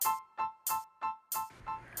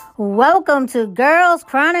Welcome to Girls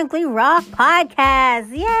Chronically Rock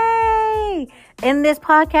Podcast. Yay! In this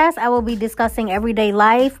podcast, I will be discussing everyday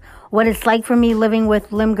life, what it's like for me living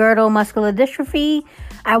with limb-girdle muscular dystrophy.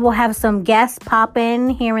 I will have some guests pop in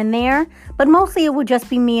here and there, but mostly it will just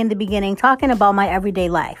be me in the beginning talking about my everyday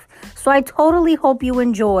life. So I totally hope you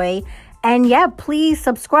enjoy. And yeah, please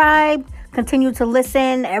subscribe. Continue to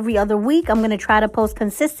listen every other week. I'm going to try to post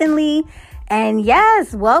consistently. And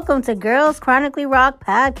yes, welcome to Girls Chronically Rock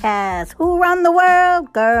Podcast. Who run the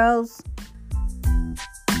world? Girls.